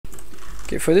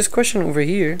Okay, for this question over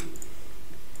here,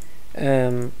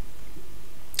 they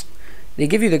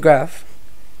give you the graph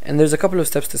and there's a couple of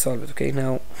steps to solve it. Okay,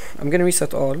 now I'm gonna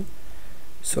reset all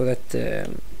so that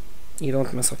you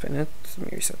don't mess up in it. Let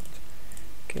me reset.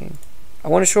 Okay, I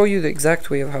want to show you the exact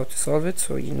way of how to solve it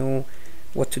so you know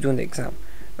what to do in the exam.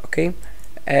 Okay,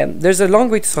 there's a long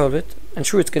way to solve it, and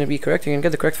sure, it's going to be correct, you're going to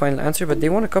get the correct final answer, but they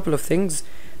want a couple of things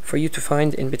for you to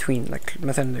find in between. Like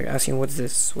they're asking what's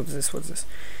this, what's this, what's this.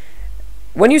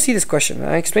 When you see this question,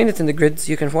 I explained it in the grids,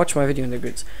 you can watch my video in the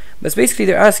grids, but basically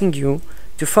they're asking you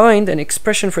to find an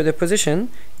expression for the position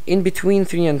in between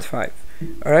 3 and 5.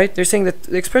 Alright, they're saying that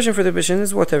the expression for the position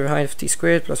is whatever, height of t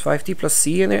squared plus 5t plus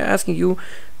c, and they're asking you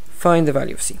find the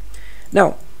value of c.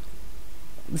 Now,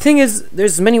 the thing is,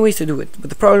 there's many ways to do it, but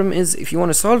the problem is if you want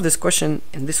to solve this question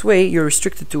in this way, you're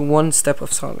restricted to one step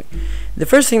of solving. The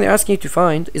first thing they're asking you to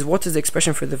find is what is the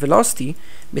expression for the velocity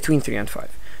between 3 and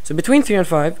 5. So between 3 and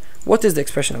 5, what is the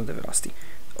expression of the velocity?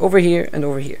 Over here and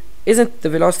over here. Isn't the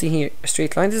velocity here a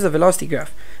straight line? This is a velocity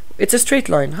graph. It's a straight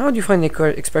line. How do you find the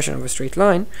correct expression of a straight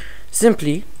line?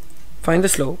 Simply find the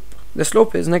slope. The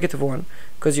slope is -1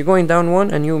 because you're going down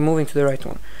 1 and you're moving to the right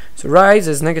 1. So rise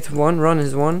is -1, run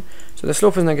is 1, so the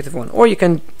slope is -1. Or you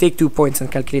can take 2 points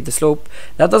and calculate the slope.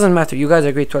 That doesn't matter. You guys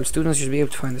are grade 12 students, you should be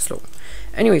able to find the slope.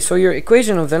 Anyway, so your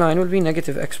equation of the line will be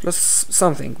 -x plus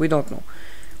something. We don't know.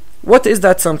 What is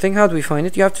that something? How do we find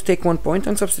it? You have to take 1 point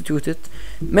and substitute it.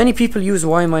 Many people use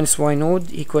y minus y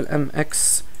node equal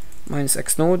mx minus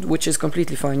x node, which is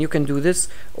completely fine. You can do this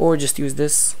or just use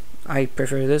this. I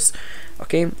prefer this.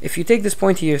 Okay, if you take this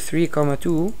point here 3,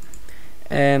 2,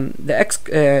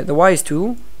 the y is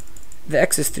 2, the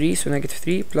x is 3, so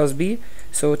 -3 plus b,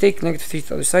 so take -3 to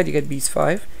the other side, you get b is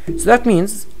 5. So that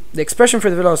means the expression for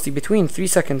the velocity between 3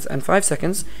 seconds and 5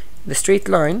 seconds, the straight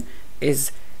line,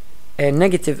 is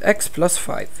 -x plus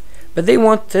 5, but they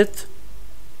want it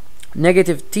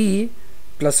 -t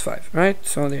plus 5, right?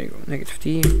 So there you go,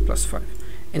 -t plus 5.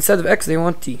 Instead of x, they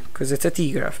want t, because it's a t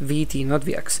graph, vt, not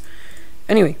vx.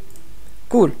 Anyway,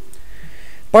 cool.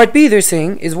 Part B, they're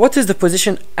saying, is what is the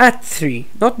position at 3,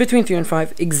 not between 3 and 5,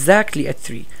 exactly at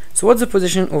 3. So what's the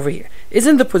position over here?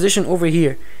 Isn't the position over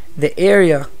here the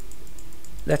area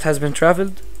that has been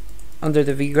traveled under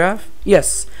the v graph? Yes,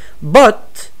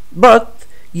 but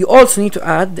you also need to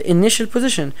add the initial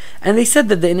position, and they said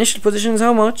that the initial position is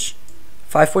how much?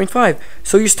 5.5.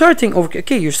 So you're starting over,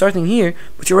 okay, you're starting here,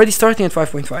 but you're already starting at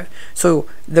 5.5. So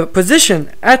the position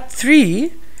at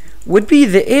 3 would be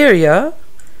the area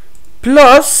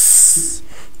plus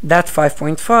that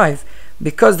 5.5,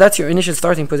 because that's your initial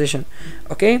starting position.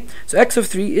 Okay, so x of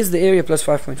 3 is the area plus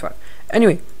 5.5.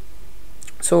 Anyway,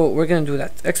 so we're gonna do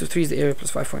that. X of 3 is the area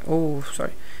plus 5.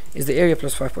 Is the area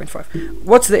plus 5.5.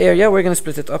 What's the area? We're gonna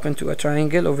split it up into a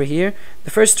triangle over here.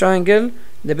 The first triangle,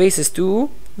 the base is 2,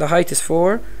 the height is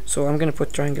 4, so I'm gonna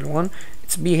put triangle 1.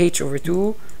 It's BH over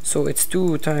 2, so it's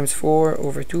 2 times 4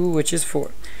 over 2, which is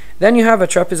 4. Then you have a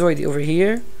trapezoid over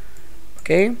here,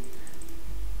 okay,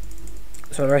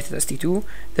 so I'll write it as T2.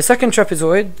 The second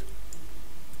trapezoid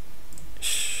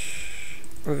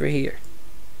over here,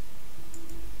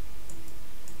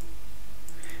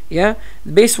 yeah,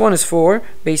 the base 1 is 4,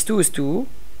 base 2 is 2,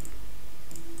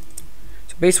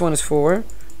 so base 1 is 4,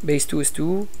 base 2 is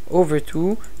 2 over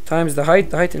 2 times the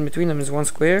height in between them is 1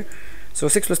 square, so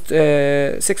 6 plus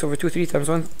 6 over 2, 3 times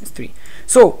 1 is 3.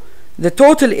 So the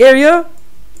total area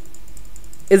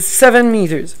is 7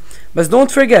 meters, but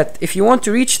don't forget, if you want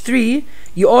to reach 3,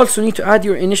 you also need to add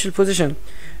your initial position.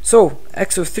 So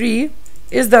x of 3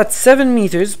 is that 7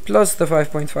 meters plus the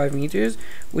 5.5 meters,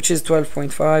 which is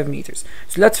 12.5 meters.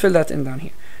 So let's fill that in down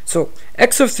here. So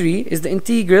x of 3 is the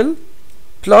integral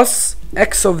plus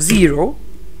x of 0,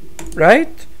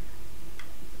 right?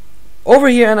 Over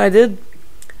here, and I did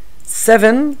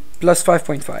 7 plus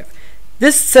 5.5.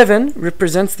 This 7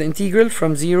 represents the integral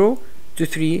from 0 to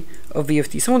 3 of v of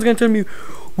t. Someone's gonna tell me,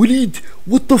 Walid,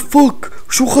 what the fuck?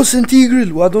 شو خص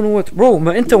integral? Well, I don't know what. Bro,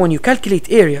 ما انت when you calculate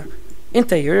area,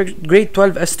 you're a grade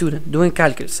 12S student doing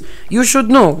calculus. You should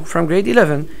know from grade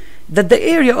 11 that the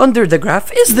area under the graph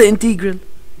is the integral.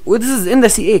 Well, this is in the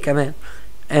CA كمان.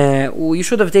 You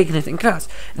should have taken it in class.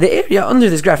 The area under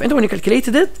this graph, when you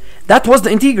calculated it, that was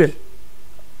the integral.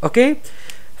 Okay?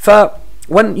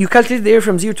 When you calculate the area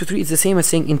from 0 to 3, it's the same as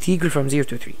saying integral from 0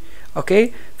 to 3.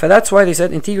 Okay? That's why they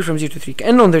said integral from 0 to 3.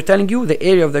 And they're telling you the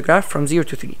area of the graph from 0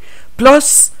 to 3.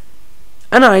 Plus,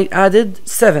 and I added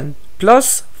 7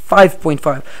 plus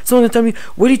 5.5. Someone will tell me,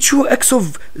 well, it's x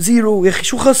of 0.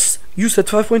 You said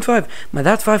 5.5. But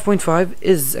that 5.5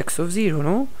 is x of 0,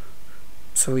 no?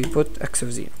 So we put x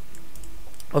of 0.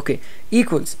 Okay,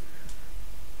 equals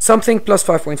something plus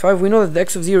 5.5. We know that the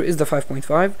x of 0 is the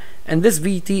 5.5, and this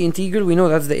vt integral, we know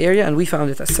that's the area, and we found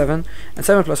it as 7, and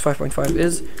 7 plus 5.5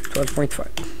 is 12.5.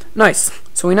 Nice.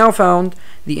 So we now found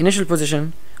the initial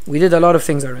position. We did a lot of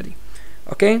things already.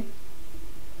 Okay,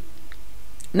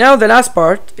 now the last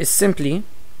part is simply,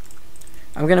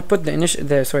 I'm gonna put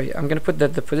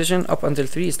the the position up until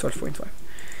 3 is 12.5.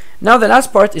 Now the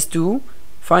last part is to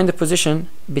find the position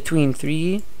between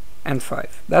 3 and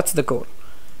 5. That's the goal.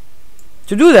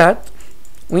 To do that,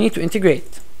 we need to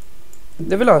integrate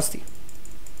the velocity.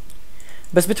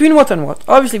 But between what and what?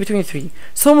 Obviously between 3.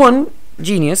 Someone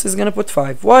genius is gonna put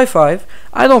 5. Why 5?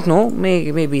 I don't know.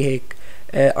 Maybe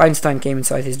Einstein came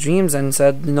inside his dreams and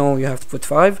said, no, you have to put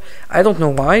 5. I don't know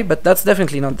why, but that's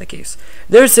definitely not the case.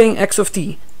 They're saying x of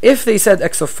t. If they said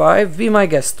x of 5, be my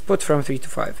guest, put from 3 to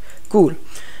 5. Cool.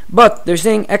 But they're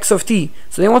saying x of t,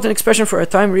 so they want an expression for a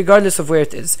time regardless of where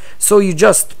it is. So you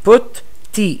just put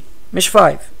t, مش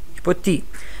 5. You put t.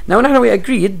 Now we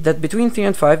agreed that between 3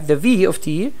 and 5, the v of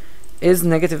t is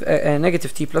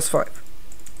negative t plus 5.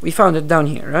 We found it down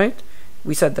here, right?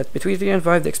 We said that between 3 and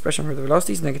 5, the expression for the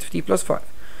velocity is negative t plus 5.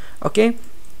 Okay?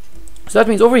 So that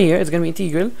means over here, it's going to be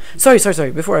integral.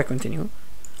 Sorry, before I continue,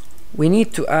 we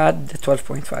need to add the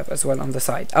 12.5 as well on the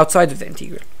side, outside of the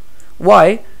integral.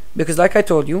 Why? Because like I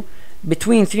told you,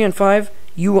 between 3 and 5,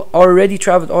 you already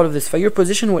traveled all of this. So your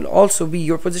position will also be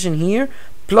your position here,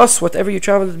 plus whatever you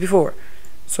traveled before.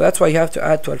 So that's why you have to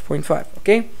add 12.5,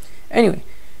 okay? Anyway,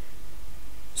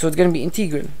 so it's going to be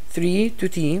integral 3 to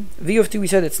t. V of t, we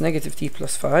said it's negative t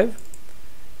plus 5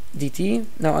 dt.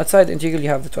 Now outside the integral, you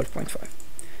have the 12.5.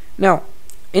 Now,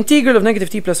 integral of negative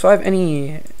t plus 5,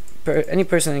 any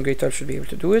person in grade 12 should be able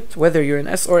to do it, whether you're in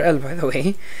S or L, by the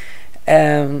way.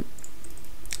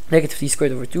 Negative t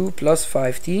squared over 2 plus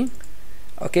 5t.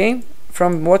 Okay,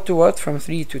 from what to what? From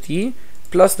 3 to t,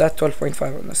 plus that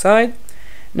 12.5 on the side.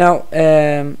 Now,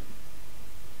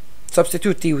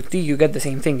 substitute t with t, you get the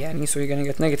same thing, yani. So you're going to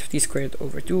get negative t squared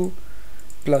over 2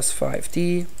 plus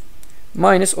 5t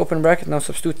minus, open bracket, now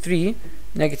substitute 3,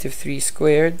 negative 3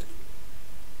 squared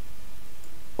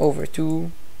over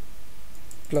 2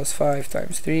 plus 5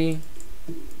 times 3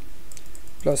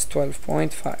 plus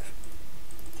 12.5.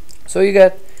 So you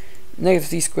get negative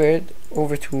t squared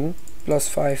over 2 plus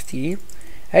 5t.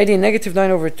 هيدي negative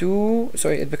 9 over 2,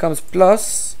 sorry, it becomes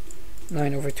plus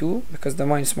 9 over 2 because the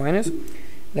minus,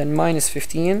 then minus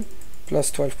 15 plus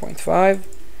 12.5,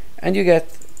 and you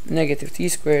get negative t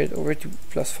squared over 2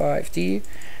 plus 5t.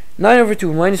 9 over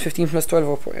 2 minus 15 plus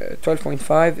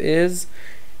 12.5 is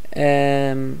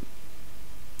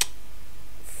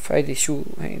هيدي شو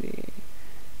هيدي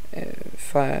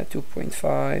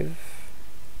 2.5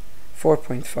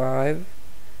 4.5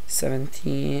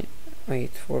 17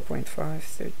 wait 4.5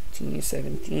 13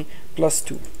 17 plus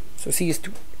 2, so c is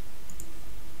 2.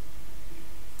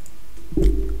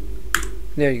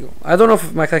 There you go. I don't know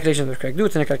if my calculations are correct. Do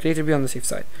it in a calculator, be on the safe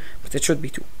side, but it should be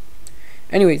 2.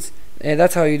 Anyways,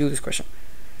 that's how you do this question.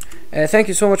 Thank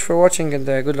you so much for watching, and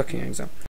good luck in your exam.